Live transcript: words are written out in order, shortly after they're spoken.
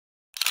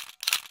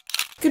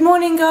Good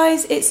morning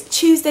guys, it's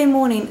Tuesday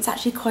morning, it's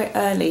actually quite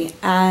early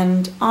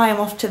and I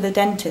am off to the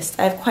dentist.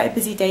 I have quite a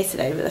busy day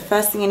today, but the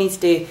first thing I need to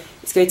do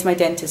is go to my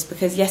dentist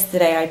because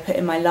yesterday I put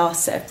in my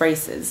last set of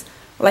braces.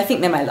 Well, I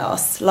think they're my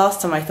last.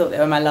 Last time I thought they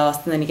were my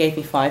last and then he gave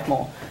me 5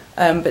 more.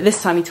 But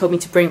this time he told me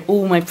to bring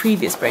all my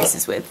previous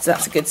braces with, so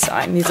that's a good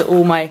sign. These are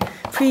all my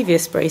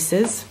previous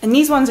braces. And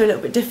these ones are a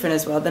little bit different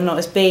as well, they're not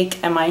as big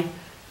and my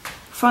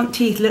front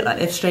teeth look like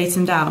they've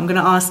straightened out. I'm going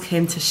to ask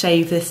him to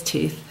shave this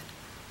tooth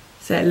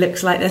so it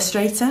looks like they're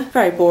straighter.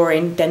 Very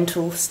boring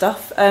dental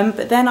stuff.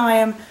 But then I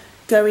am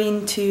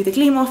going to the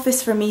Gleam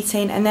office for a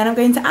meeting and then I'm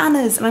going to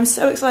Anna's and I'm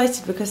so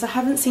excited because I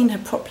haven't seen her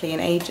properly in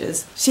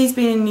ages. She's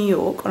been in New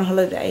York on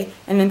holiday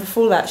and then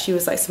before that she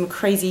was like some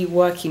crazy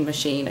working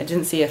machine. I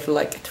didn't see her for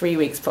like 3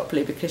 weeks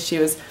properly because she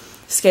was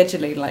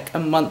scheduling like a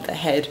month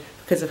ahead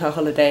because of her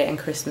holiday and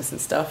Christmas and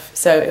stuff.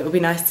 So it would be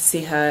nice to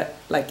see her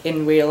like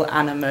in real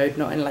Anna mode,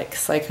 not in like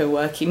psycho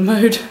working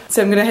mode.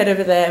 So I'm gonna head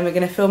over there and we're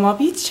gonna film our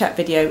beauty chat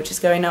video, which is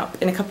going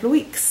up in a couple of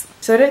weeks.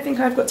 So I don't think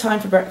I've got time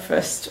for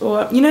breakfast,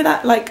 or you know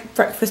that like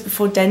breakfast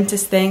before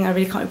dentist thing. I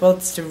really can't be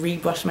bothered to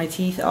rebrush my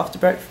teeth after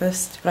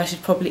breakfast, but I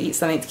should probably eat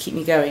something to keep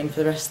me going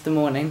for the rest of the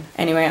morning.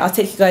 Anyway, I'll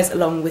take you guys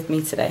along with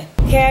me today.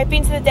 Okay, I've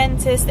been to the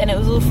dentist and it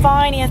was all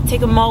fine. He had to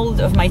take a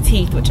mould of my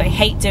teeth, which I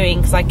hate doing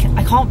because I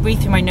can't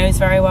breathe through my nose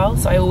very well,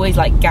 so I always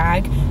like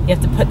gag. You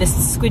have to put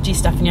this squidgy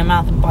stuff in your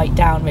mouth and bite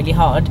down really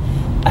hard.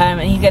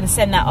 And he's going to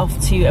send that off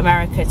to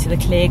America to the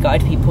Clear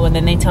Guide people, and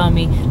then they tell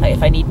me like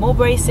if I need more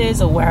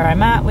braces or where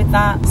I'm at with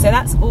that. So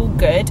that's all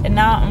good, and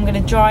now I'm going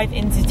to drive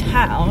into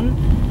town.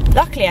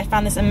 Luckily I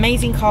found this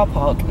amazing car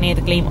park near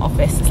the Gleam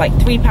office. It's like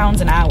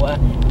 £3 an hour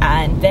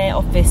and their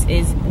office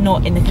is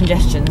not in the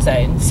congestion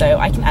zone, so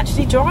I can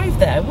actually drive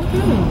there.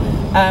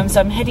 Woohoo! So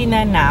I'm heading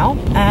there now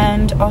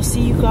and I'll see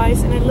you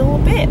guys in a little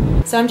bit.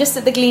 So I'm just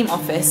at the Gleam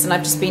office and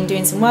I've just been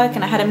doing some work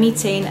and I had a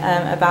meeting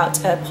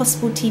about a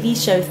possible TV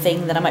show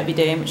thing that I might be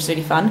doing, which is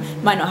really fun.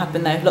 Might not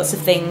happen though, lots of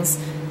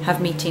things have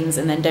meetings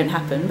and then don't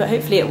happen, but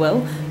hopefully it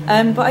will.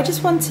 But I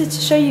just wanted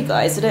to show you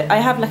guys that I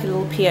have like a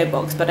little PO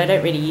box, but I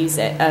don't really use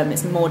it.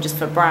 It's more just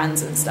for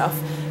brands and stuff.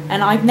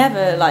 And I've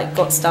never like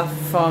got stuff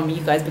from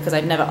you guys because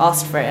I've never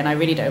asked for it and I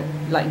really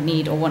don't like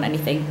need or want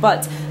anything.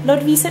 But a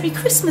lot of you sent me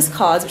Christmas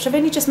cards, which I've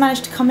only just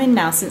managed to come in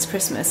now since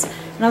Christmas.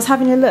 And I was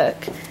having a look.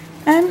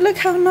 And look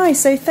how nice,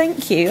 so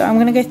thank you. I'm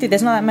gonna go through,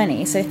 there's not that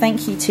many. So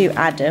thank you to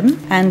Adam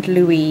and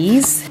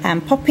Louise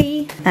and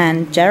Poppy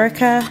and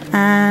Jerica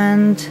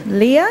and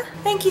Leah.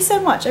 Thank you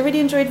so much. I really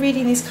enjoyed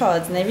reading these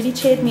cards and they really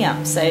cheered me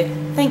up, so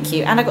thank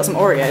you. And I got some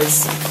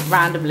Oreos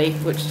randomly,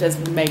 which has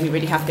made me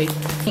really happy. I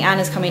think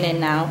Anna's coming in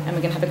now and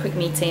we're gonna have a quick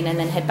meeting and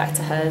then head back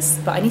to hers.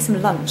 But I need some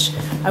lunch.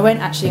 I went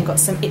actually and got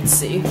some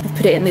Itsu. I've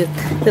put it in the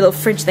little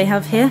fridge they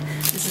have here.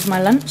 This is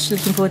my lunch,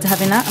 looking forward to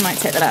having that. I might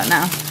take that out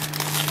now.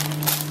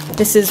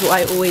 This is what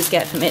I always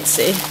get from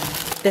Itsu.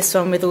 This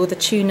one with all the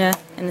tuna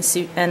and the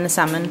soup and the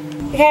salmon.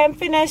 Okay, I'm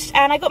finished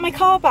and I got my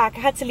car back.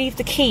 I had to leave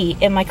the key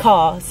in my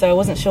car, so I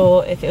wasn't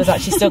sure if it was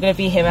actually still going to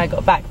be here when I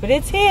got back, but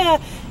it's here.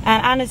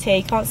 And Anna's here,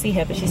 you can't see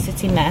her, but she's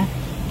sitting there.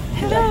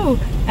 Hello.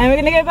 And we're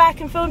going to go back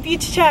and film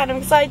beauty chat. I'm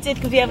excited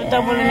because we haven't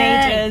done one in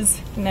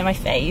ages. And they're my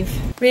fave.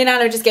 Me and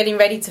Anna are just getting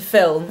ready to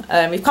film.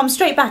 We've come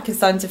straight back and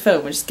started to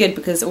film, which is good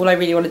because all I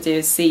really want to do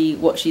is see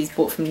what she's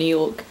bought from New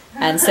York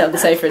and sit on the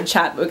sofa and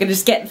chat. But we're going to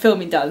just get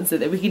filming done so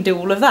that we can do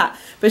all of that.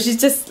 But she's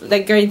just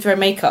like going through her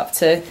makeup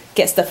to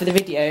get stuff for the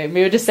video. And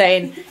we were just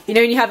saying, you know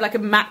when you have like a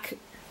MAC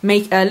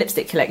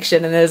lipstick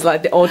collection and there's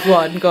like the odd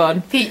one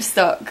gone? Peach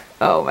stock.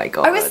 Oh my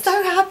god. I was so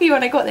happy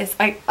when I got this.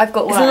 I've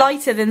got worse. It's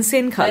lighter than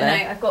skin colour.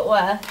 I know, I've got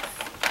worse.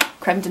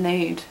 Creme de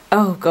nude.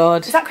 Oh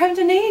god. Is that creme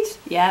de nude?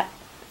 Yeah.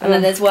 And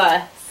then there's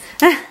worse.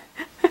 But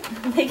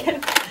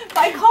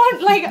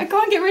I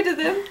can't get rid of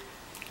them.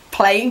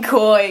 Plain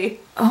koi.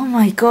 Oh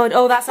my god.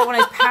 Oh, that's like one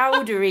of those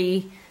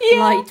powdery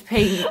light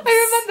pinks.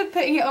 I remember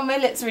putting it on my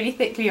lips really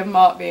thickly and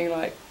Mark being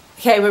like,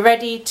 okay, we're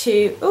ready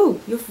to...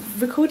 Oh, you're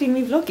recording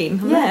me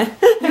vlogging. Yeah.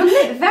 You're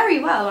lit very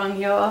well on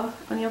your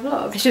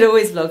vlog. I should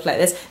always vlog like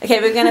this.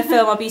 Okay, we're going to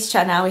film our beauty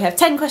chat now. We have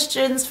 10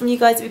 questions from you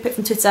guys that we picked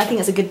from Twitter. I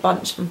think it's a good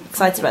bunch. I'm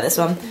excited about this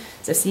one.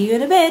 So see you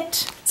in a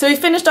bit. So we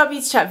finished our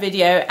beauty chat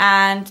video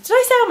and did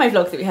I say on my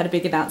vlog that we had a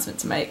big announcement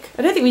to make?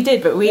 I don't think we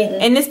did, but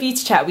in this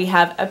beauty chat we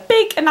have a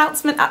big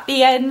announcement at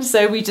the end,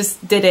 so we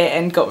just did it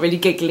and got really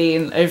giggly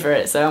and over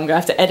it, so I'm going to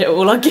have to edit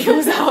all our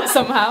giggles out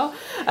somehow.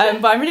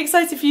 But I'm really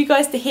excited for you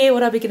guys to hear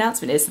what our big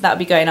announcement is. So that'll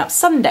be going up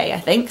Sunday, I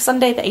think.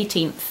 Sunday the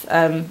 18th,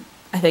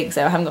 I think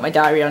so. I haven't got my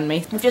diary on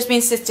me. I've just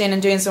been sitting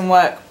and doing some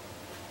work.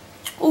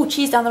 Oh,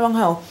 cheese down the wrong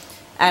hole.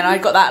 And I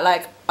got that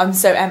like, I'm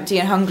so empty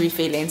and hungry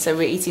feeling, so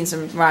we're eating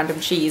some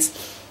random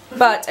cheese.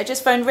 But I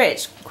just phoned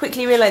Rich,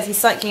 quickly realised he's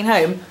cycling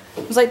home.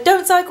 I was like,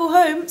 don't cycle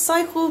home,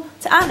 cycle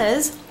to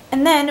Anna's,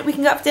 and then we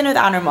can go up for dinner with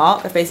Anna and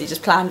Mark. I basically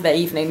just planned their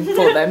evening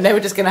for them. They were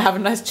just going to have a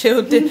nice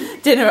chilled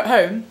dinner at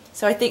home.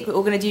 So I think we're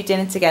all going to do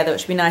dinner together,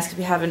 which would be nice because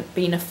we haven't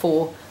been a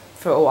 4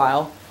 for a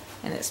while,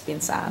 and it's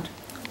been sad.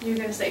 You were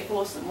going to say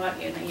foursome,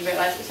 weren't you? And then you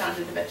realised it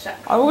sounded a bit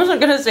sexual. I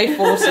wasn't going to say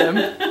foursome.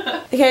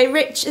 Okay,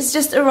 Rich has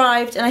just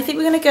arrived and I think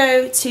we're going to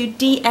go to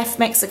DF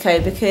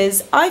Mexico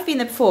because I've been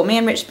there before, me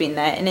and Rich have been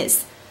there, and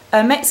it's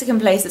a Mexican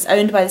place that's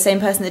owned by the same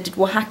person that did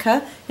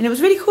Oaxaca, and it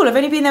was really cool. I've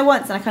only been there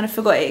once and I kind of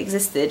forgot it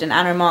existed, and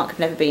Anna and Mark have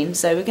never been,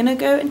 so we're going to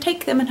go and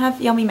take them and have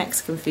yummy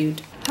Mexican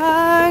food.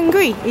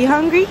 Hungry? Are you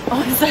hungry?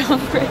 Oh, I'm so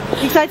hungry.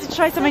 You excited to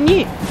try something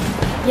new?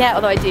 Yeah,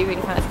 although I do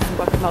really fancy some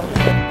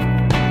guacamole.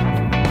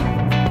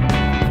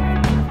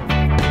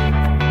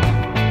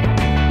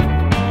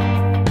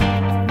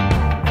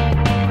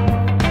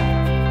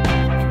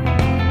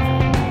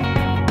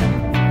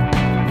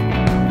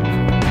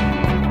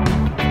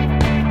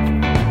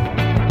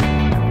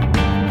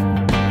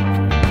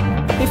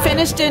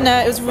 Finished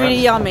dinner, it was really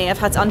yummy. I've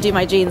had to undo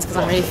my jeans because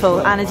I'm really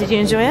full. Anna, did you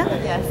enjoy it?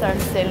 Yeah, sorry, I'm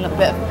seeing a little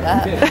bit of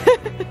that.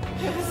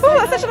 Oh,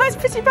 that's such a nice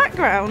pretty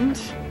background.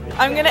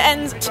 I'm going to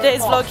end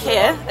today's vlog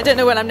here. I don't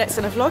know when I'm next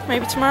going to vlog,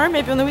 maybe tomorrow,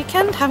 maybe on the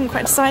weekend, haven't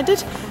quite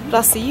decided, but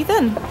I'll see you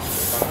then.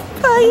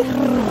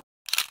 Bye!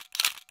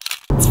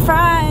 It's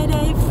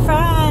Friday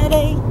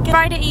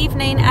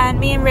evening and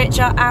me and Rich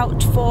are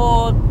out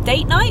for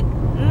date night.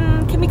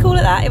 Can we call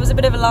it that? It was a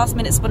bit of a last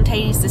minute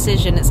spontaneous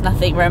decision. It's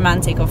nothing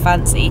romantic or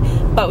fancy,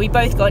 but we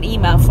both got an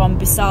email from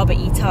Busaba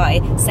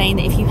Eathai saying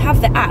that if you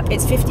have the app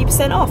it's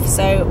 50% off,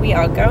 so we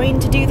are going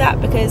to do that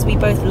because we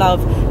both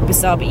love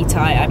Busaba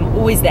Eathai. I'm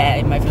always there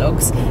in my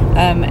vlogs,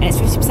 and it's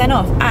 50%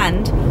 off,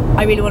 and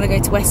I really want to go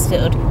to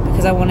Westfield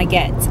because I want to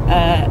get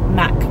a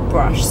MAC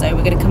brush, so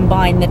we're going to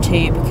combine the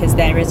two because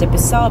there is a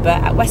Busaba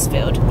at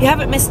Westfield. You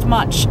haven't missed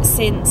much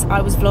since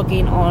I was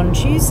vlogging on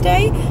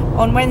Tuesday.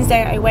 On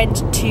Wednesday I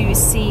went to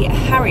see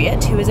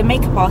Harriet, who is a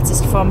makeup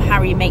artist from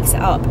Harry Makes It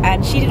Up,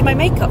 and she did my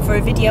makeup for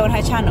a video on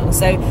her channel,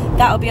 so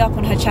that'll be up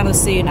on her channel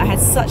soon. I had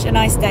such a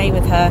nice day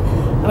with her.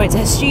 I went to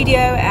her studio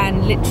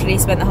and literally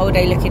spent the whole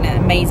day looking at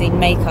amazing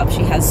makeup.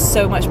 She has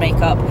so much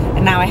makeup,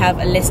 and now I have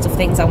a list of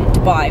things I want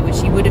to buy,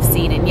 which you would have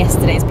seen in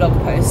yesterday's blog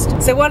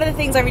post. So one of the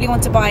things I really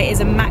want to buy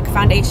is a MAC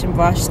foundation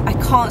brush. I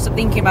can't stop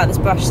thinking about this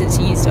brush since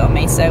she used it on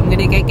me, so I'm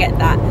gonna go get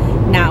that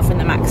now from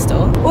the MAC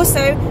store.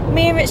 Also,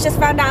 me and Rich just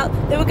found out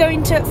that we're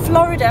going to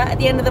Florida at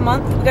the end of the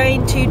month. We're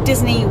going to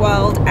Disney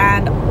World,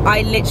 and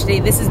I literally,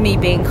 this is me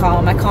being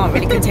calm, I can't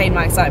really contain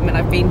my excitement.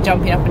 I've been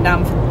jumping up and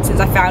down since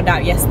I found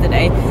out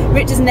yesterday.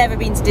 Rich has never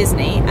been to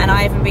Disney, and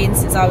I haven't been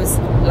since I was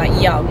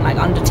like young, like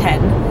under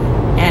 10.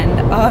 And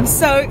oh, I'm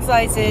so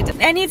excited.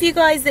 Any of you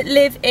guys that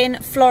live in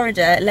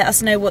Florida, let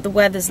us know what the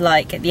weather's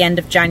like at the end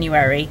of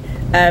January.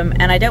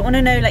 And I don't want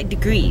to know like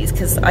degrees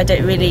because I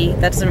don't really,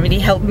 that doesn't really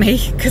help me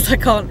because I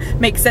can't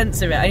make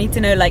sense of it. I need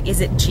to know, like,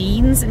 is it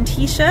jeans and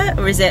t-shirt,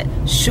 or is it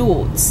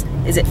shorts?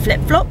 Is it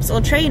flip-flops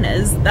or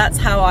trainers? That's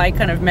how I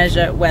kind of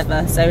measure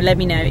weather, so let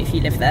me know if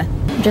you live there.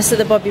 I'm just at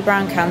the Bobbi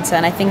Brown counter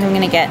and I think I'm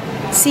going to get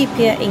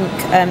Sepia ink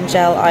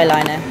gel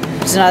eyeliner,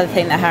 which is another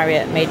thing that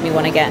Harriet made me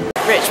want to get.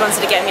 Rich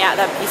wanted to get me out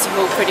of that beauty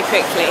haul pretty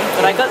quickly,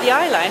 but I got the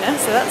eyeliner,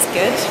 so that's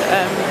good.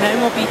 No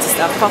more beauty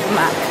stuff, apart from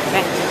MAC.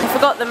 Okay. I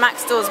forgot the MAC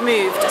store's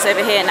moved, it's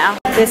over here now.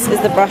 This is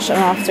the brush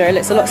I'm after. It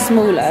looks a lot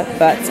smaller,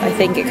 but I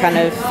think it kind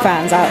of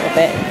fans out a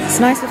bit.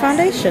 It's nice for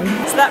foundation.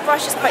 So that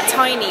brush is quite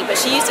tiny, but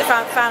she used it for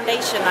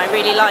foundation. I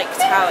really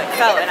liked how it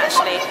felt, and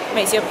actually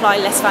makes you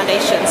apply less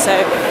foundation. So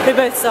we're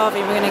both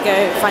starving, we're gonna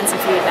go find some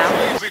food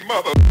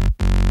now.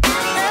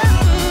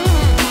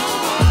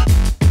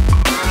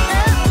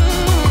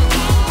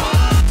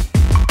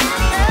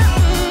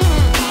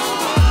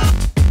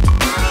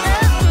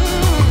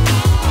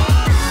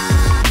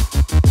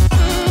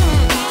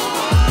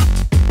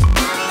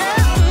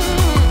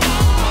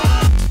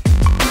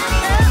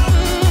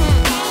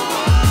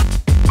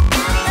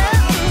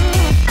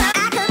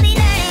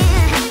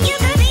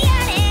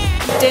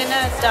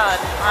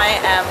 I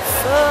am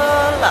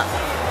full up.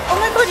 Oh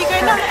my god, you're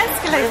going down the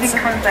escalator.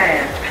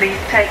 Conveyor,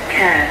 please take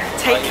care.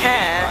 Take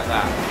care?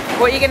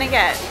 What are you going to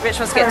get? Rich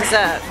wants to get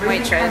dessert,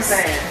 waitress.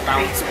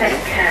 Please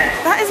take care.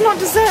 That is not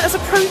dessert, that's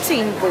a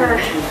protein ball.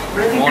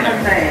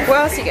 What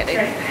else are you getting?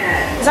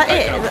 Is that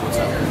it?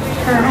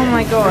 Oh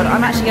my god,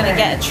 I'm actually going to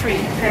get a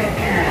treat.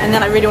 And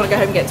then I really want to go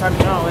home and get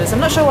 $200. I'm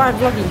not sure why I'm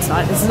vlogging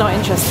tonight, this is not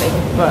interesting,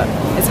 but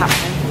it's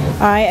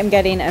happening. I am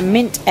getting a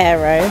mint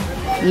aero.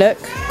 Look,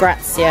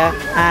 Grazia,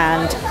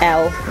 and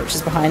L, which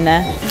is behind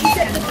there.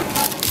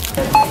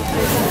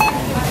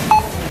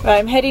 Right,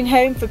 I'm heading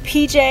home for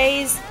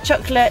PJs,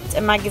 chocolate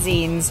and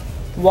magazines.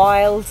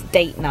 Wild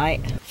date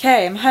night.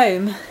 Okay, I'm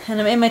home and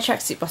I'm in my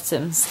tracksuit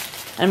bottoms.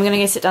 And I'm gonna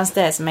go sit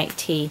downstairs and make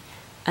tea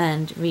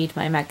and read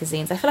my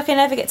magazines. I feel like I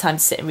never get time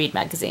to sit and read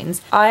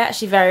magazines. I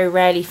actually very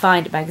rarely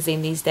find a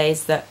magazine these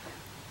days that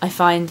I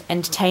find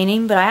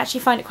entertaining, but I actually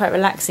find it quite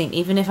relaxing,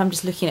 even if I'm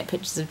just looking at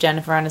pictures of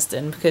Jennifer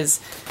Aniston, because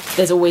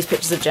there's always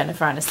pictures of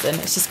Jennifer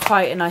Aniston. It's just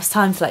quite a nice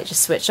time to like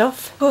just switch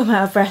off. Oh, I'm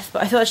out of breath,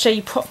 but I thought I'd show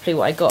you properly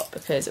what I got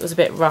because it was a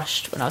bit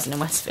rushed when I was in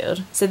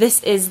Westfield. So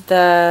this is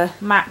the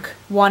MAC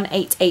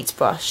 188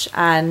 brush,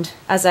 and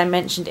as I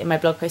mentioned in my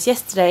blog post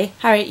yesterday,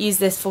 Harriet used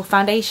this for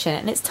foundation,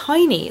 and it's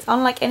tiny. It's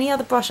unlike any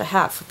other brush I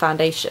have for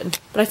foundation,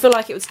 but I feel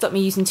like it would stop me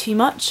using too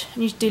much,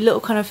 and you should do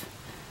little kind of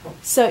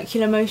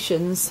circular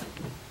motions.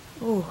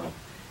 Oh,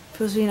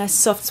 feels really nice,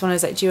 soft. It's one of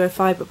those like duo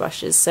fibre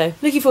brushes. So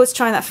looking forward to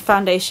trying that for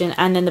foundation,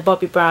 and then the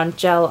Bobbi Brown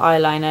gel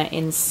eyeliner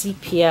in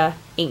Sepia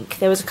ink.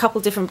 There was a couple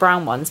different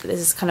brown ones, but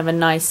this is kind of a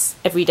nice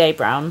everyday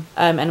brown,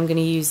 and I'm going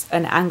to use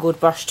an angled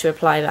brush to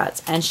apply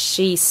that, and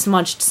she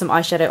smudged some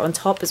eyeshadow on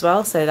top as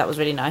well, so that was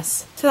really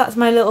nice. So that's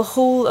my little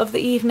haul of the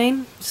evening.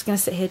 I'm just going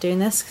to sit here doing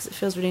this because it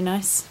feels really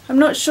nice. I'm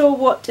not sure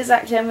what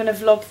exactly I'm going to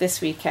vlog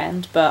this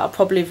weekend, but I'll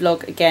probably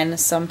vlog again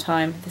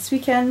sometime this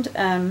weekend.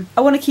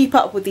 I want to keep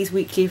up with these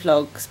weekly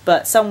vlogs,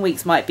 but some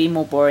weeks might be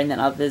more boring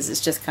than others.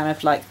 It's just kind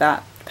of like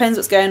that. Depends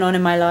what's going on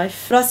in my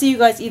life. But I'll see you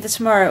guys either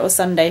tomorrow or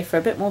Sunday for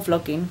a bit more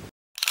vlogging.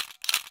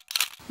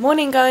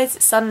 Morning guys,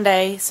 it's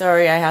Sunday.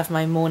 Sorry I have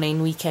my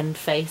morning weekend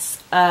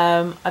face.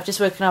 I've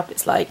just woken up,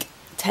 it's like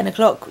 10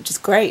 o'clock, which is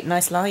great,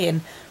 nice lie-in.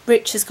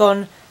 Rich has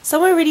gone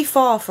somewhere really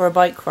far for a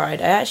bike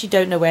ride. I actually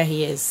don't know where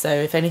he is, so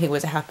if anything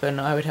were to happen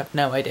I would have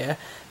no idea.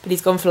 But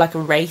he's gone for like a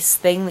race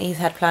thing that he's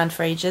had planned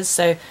for ages,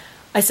 so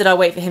I said I'll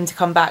wait for him to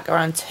come back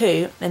around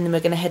 2 and then we're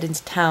going to head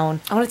into town.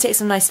 I want to take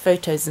some nice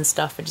photos and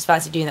stuff. I just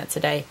fancy doing that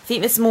today. I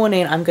think this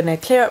morning I'm going to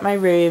clear up my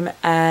room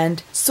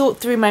and sort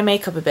through my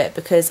makeup a bit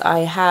because I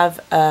have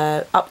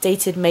an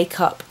updated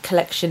makeup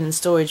collection and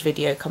storage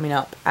video coming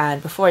up, and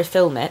before I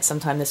film it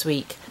sometime this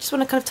week I just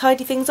want to kind of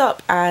tidy things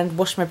up and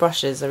wash my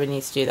brushes. I really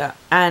need to do that,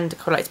 and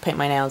I quite like to paint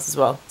my nails as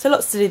well. So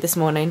lots to do this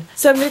morning.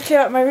 So I'm going to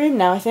clear up my room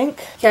now, I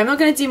think. Okay, I'm not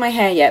going to do my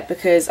hair yet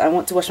because I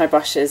want to wash my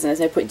brushes and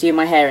there's no point doing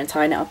my hair and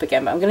tying it up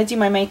again, but I'm going to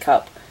do my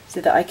makeup so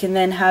that I can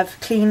then have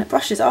clean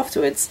brushes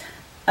afterwards.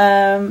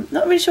 Not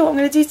really sure what I'm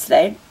going to do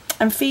today.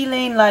 I'm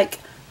feeling like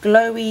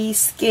glowy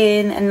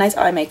skin and nice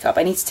eye makeup.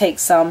 I need to take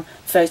some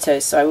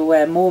photos, so I will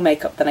wear more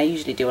makeup than I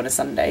usually do on a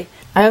Sunday.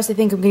 I also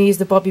think I'm going to use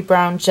the Bobbi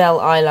Brown gel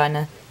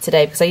eyeliner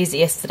today because I used it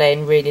yesterday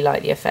and really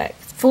like the effect.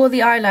 For the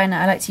eyeliner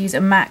I like to use a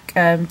MAC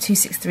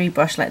 263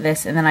 brush like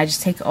this, and then I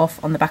just take it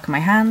off on the back of my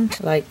hand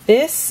like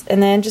this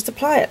and then just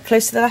apply it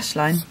close to the lash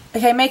line.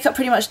 Okay, makeup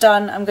pretty much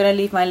done. I'm going to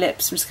leave my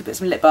lips. I'm just going to put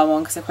some lip balm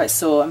on because they're quite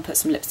sore, and put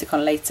some lipstick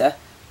on later.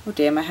 Oh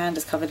dear, my hand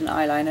is covered in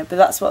eyeliner, but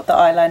that's what the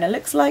eyeliner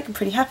looks like. I'm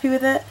pretty happy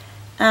with it,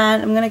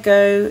 and I'm going to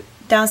go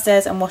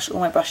downstairs and wash all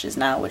my brushes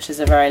now, which is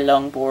a very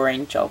long,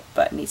 boring job,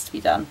 but it needs to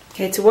be done.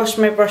 Okay, to wash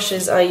my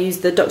brushes I use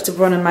the Dr.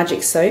 Bronner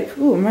Magic Soap.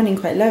 Ooh, I'm running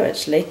quite low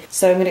actually.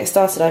 So I'm going to get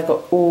started. I've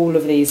got all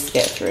of these to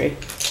get through.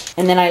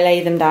 And then I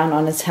lay them down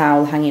on a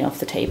towel hanging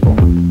off the table.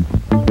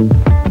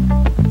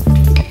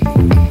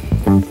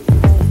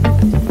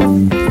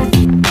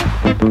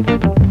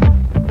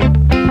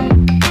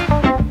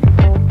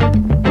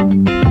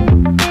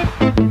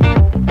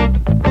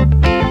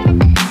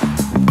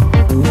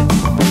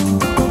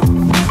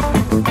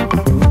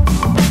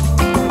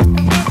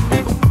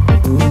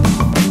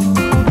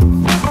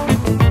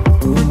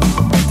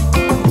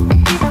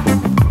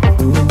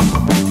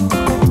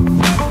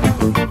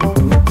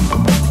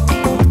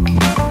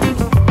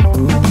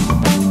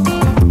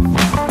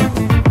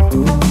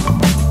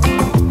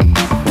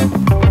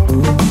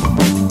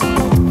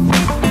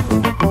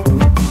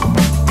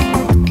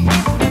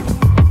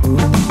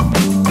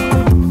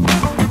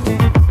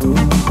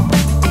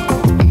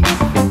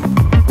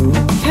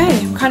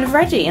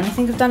 Ready, and I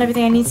think I've done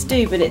everything I need to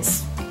do, but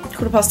it's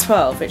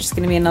 12:15, which is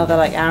going to be another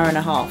like hour and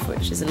a half,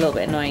 which is a little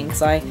bit annoying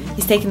because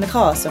he's taken the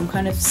car, so I'm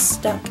kind of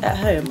stuck at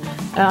home.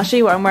 I'll show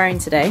you what I'm wearing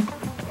today.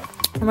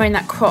 I'm wearing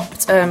that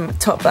cropped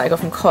top that I got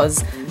from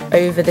Cos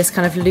over this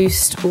kind of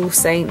loose All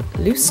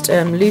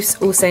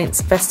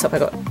Saints vest top I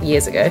got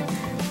years ago.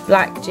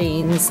 Black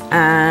jeans,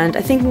 and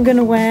I think I'm going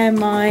to wear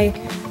my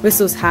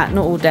Whistles hat,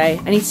 not all day.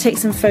 I need to take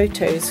some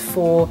photos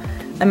for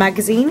a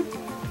magazine,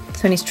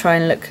 so I need to try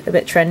and look a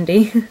bit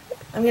trendy.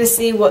 I'm going to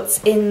see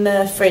what's in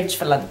the fridge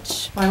for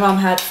lunch. My mum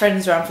had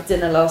friends around for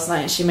dinner last night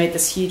and she made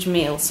this huge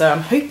meal, so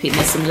I'm hoping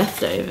there's some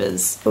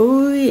leftovers.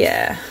 Oh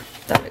yeah,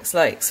 that looks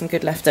like some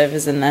good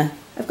leftovers in there.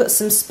 I've got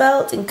some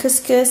spelt and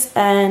couscous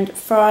and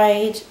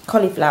fried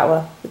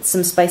cauliflower with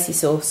some spicy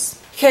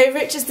sauce. Okay,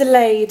 Rich is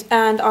delayed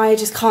and I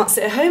just can't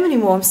sit at home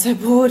anymore. I'm so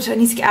bored. I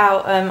need to get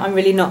out. I'm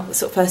really not the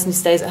sort of person who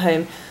stays at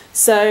home.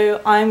 So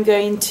I'm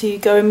going to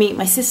go and meet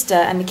my sister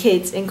and the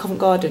kids in Covent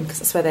Garden because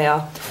that's where they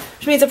are.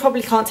 Which means I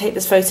probably can't take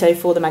this photo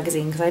for the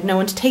magazine because I have no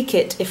one to take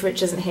it if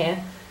Rich isn't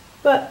here.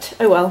 But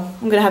oh well,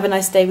 I'm going to have a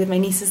nice day with my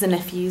nieces and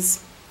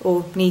nephews.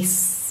 Or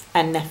niece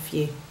and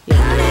nephew.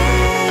 Yeah.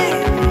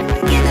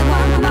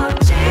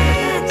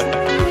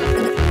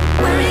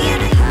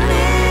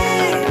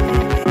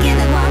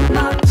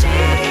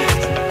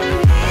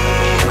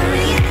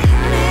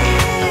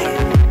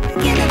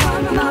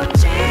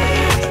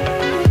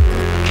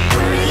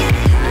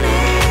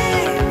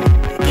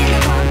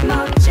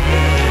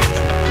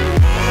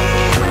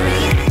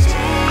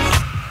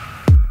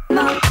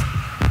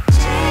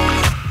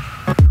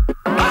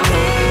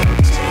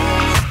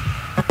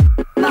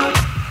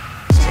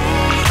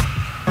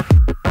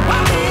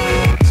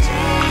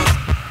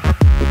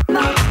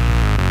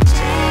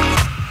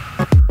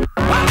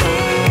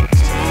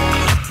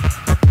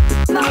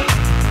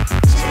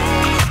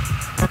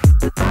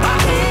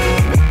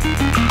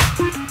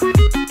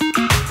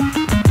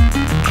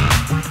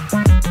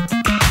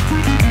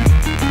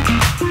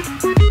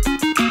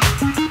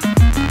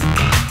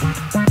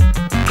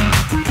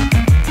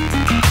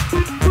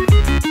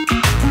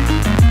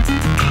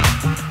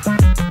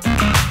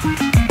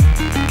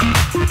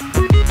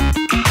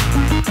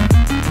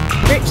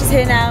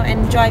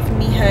 driving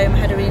me home. I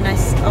had a really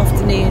nice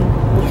afternoon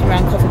walking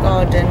around Covent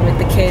Garden with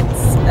the kids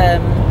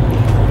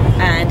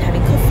and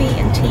having coffee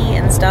and tea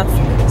and stuff.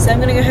 So I'm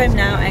gonna go home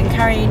now and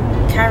carry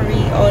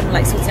on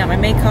like sorting out my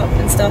makeup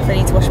and stuff. I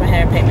need to wash my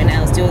hair and paint my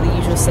nails, do all the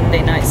usual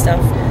Sunday night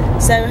stuff.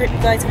 So I hope you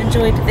guys have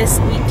enjoyed this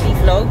weekly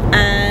vlog,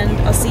 and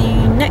I'll see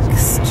you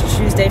next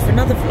Tuesday for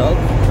another vlog.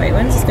 Wait,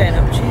 when's this going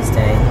up?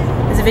 Tuesday?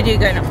 There's a video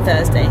going up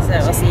Thursday, so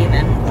I'll see you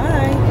then.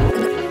 Bye!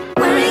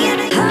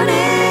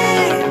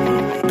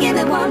 Honey, give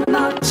it one